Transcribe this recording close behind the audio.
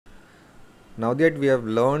Now that we have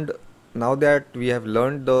learned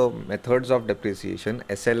the methods of depreciation,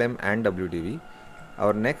 SLM and WDV,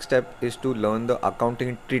 our next step is to learn the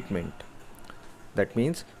accounting treatment. That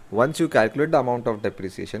means once you calculate the amount of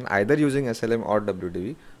depreciation either using SLM or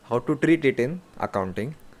WDV, how to treat it in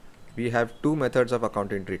accounting. We have two methods of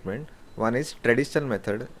accounting treatment. One is traditional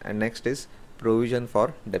method and next is provision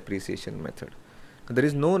for depreciation method. There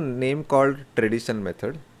is no name called traditional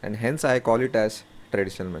method and hence I call it as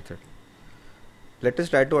traditional method. Let us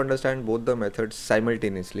try to understand both the methods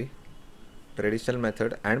simultaneously, traditional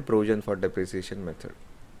method and provision for depreciation method.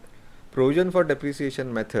 Provision for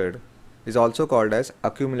depreciation method is also called as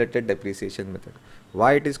accumulated depreciation method.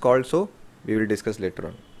 Why it is called so, we will discuss later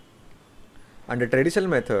on. Under traditional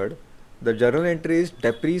method, the journal entry is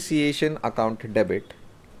depreciation account debit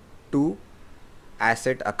to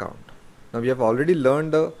asset account. Now we have already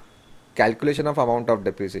learned the calculation of amount of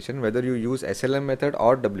depreciation whether you use SLM method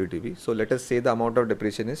or WDV. So let us say the amount of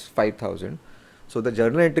depreciation is 5,000. So the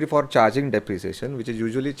journal entry for charging depreciation, which is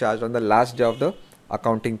usually charged on the last day of the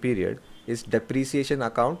accounting period, is depreciation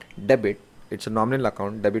account debit. It's a nominal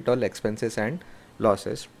account, debit all expenses and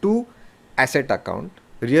losses, to asset account,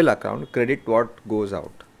 real account, credit what goes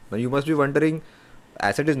out. Now you must be wondering,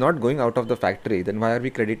 asset is not going out of the factory, then why are we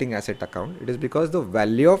crediting asset account? It is because the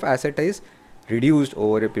value of asset is reduced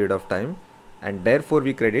over a period of time and therefore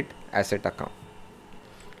we credit asset account.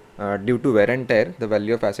 Due to wear and tear, the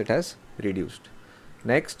value of asset has reduced.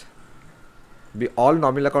 Next, all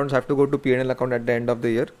nominal accounts have to go to P&L account at the end of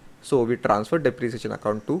the year. So we transfer depreciation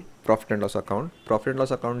account to profit and loss account, profit and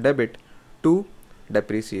loss account debit to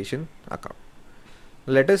depreciation account.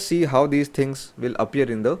 Let us see how these things will appear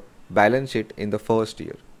in the balance sheet in the first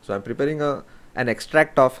year. So I am preparing an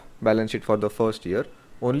extract of balance sheet for the first year,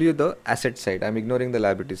 only the asset side. I am ignoring the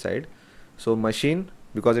liability side. So machine,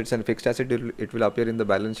 because it's a fixed asset, it will appear in the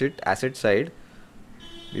balance sheet. Asset side,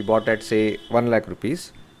 we bought at say 1 lakh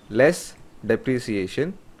rupees less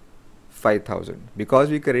depreciation 5,000.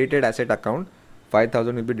 Because we created asset account,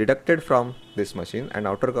 5,000 will be deducted from this machine and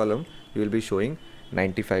outer column you will be showing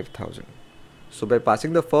 95,000. So by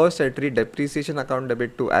passing the first entry depreciation account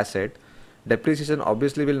debit to asset, depreciation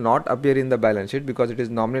obviously will not appear in the balance sheet because it is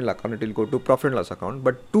nominal account, it will go to profit and loss account,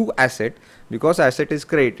 but to asset, because asset is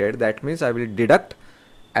created, that means I will deduct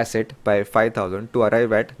asset by 5,000 to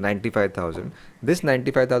arrive at 95,000. This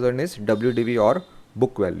 95,000 is WDV or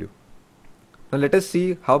book value. Now let us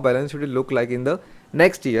see how balance sheet will look like in the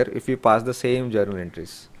next year if we pass the same journal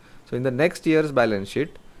entries. So in the next year's balance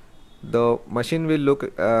sheet, the machine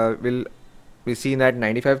will be seen at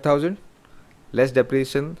 95,000 less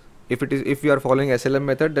depreciation. If you are following SLM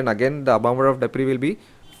method, then again the amount of depre will be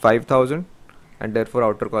 5,000 and therefore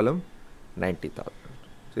outer column 90,000.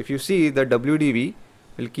 So if you see, the WDV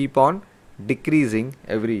will keep on decreasing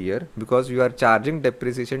every year because you are charging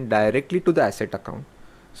depreciation directly to the asset account.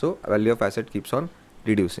 So value of asset keeps on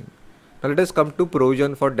reducing. Now let us come to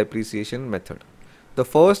provision for depreciation method. The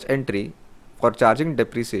first entry for charging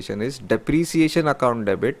depreciation is depreciation account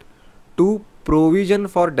debit to provision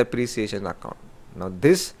for depreciation account. Now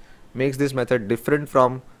this makes this method different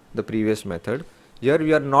from the previous method. Here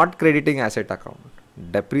we are not crediting asset account.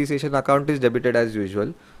 Depreciation account is debited as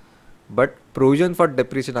usual, but provision for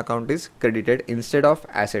depreciation account is credited instead of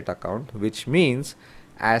asset account, which means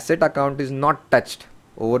asset account is not touched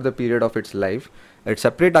over the period of its life. A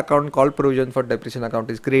separate account called provision for depreciation account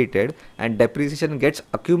is created and depreciation gets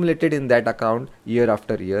accumulated in that account year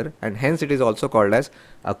after year, and hence it is also called as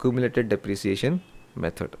accumulated depreciation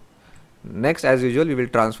method. Next, as usual, we will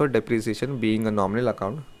transfer depreciation being a nominal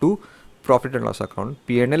account to profit and loss account,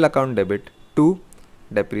 P&L account debit to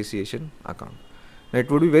depreciation account. Now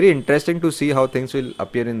it would be very interesting to see how things will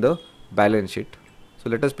appear in the balance sheet.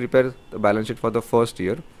 So let us prepare the balance sheet for the first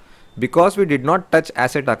year. Because we did not touch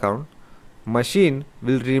asset account, machine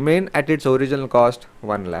will remain at its original cost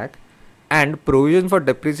 1 lakh and provision for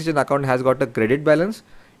depreciation account has got a credit balance.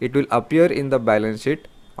 It will appear in the balance sheet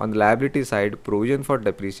on the liability side, provision for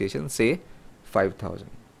depreciation, say 5,000.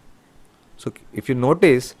 So if you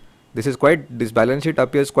notice, this balance sheet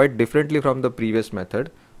appears quite differently from the previous method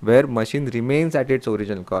where machine remains at its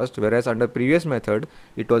original cost, whereas under previous method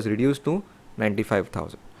it was reduced to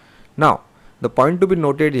 95,000. Now the point to be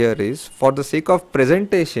noted here is, for the sake of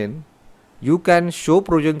presentation, you can show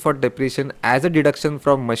provision for depreciation as a deduction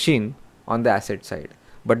from machine on the asset side,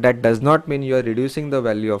 but that does not mean you are reducing the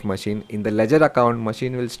value of machine. In the ledger account,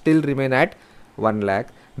 machine will still remain at 1 lakh.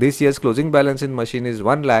 This year's closing balance in machine is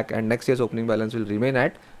 1 lakh and next year's opening balance will remain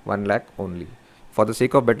at 1 lakh only. For the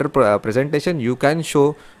sake of better presentation, you can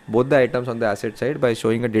show both the items on the asset side by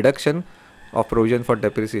showing a deduction of provision for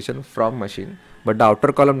depreciation from machine, but the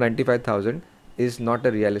outer column 95,000 is not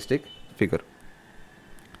a realistic figure.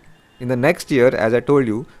 In the next year, as I told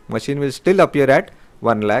you, machine will still appear at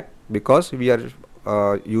 1 lakh because we are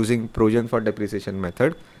using provision for depreciation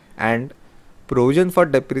method, and provision for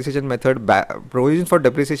depreciation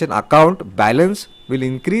account balance will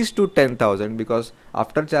increase to 10,000 because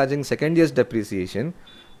after charging second year's depreciation,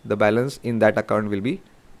 the balance in that account will be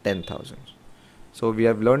 10,000. So we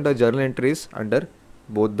have learned the journal entries under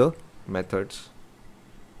both the methods.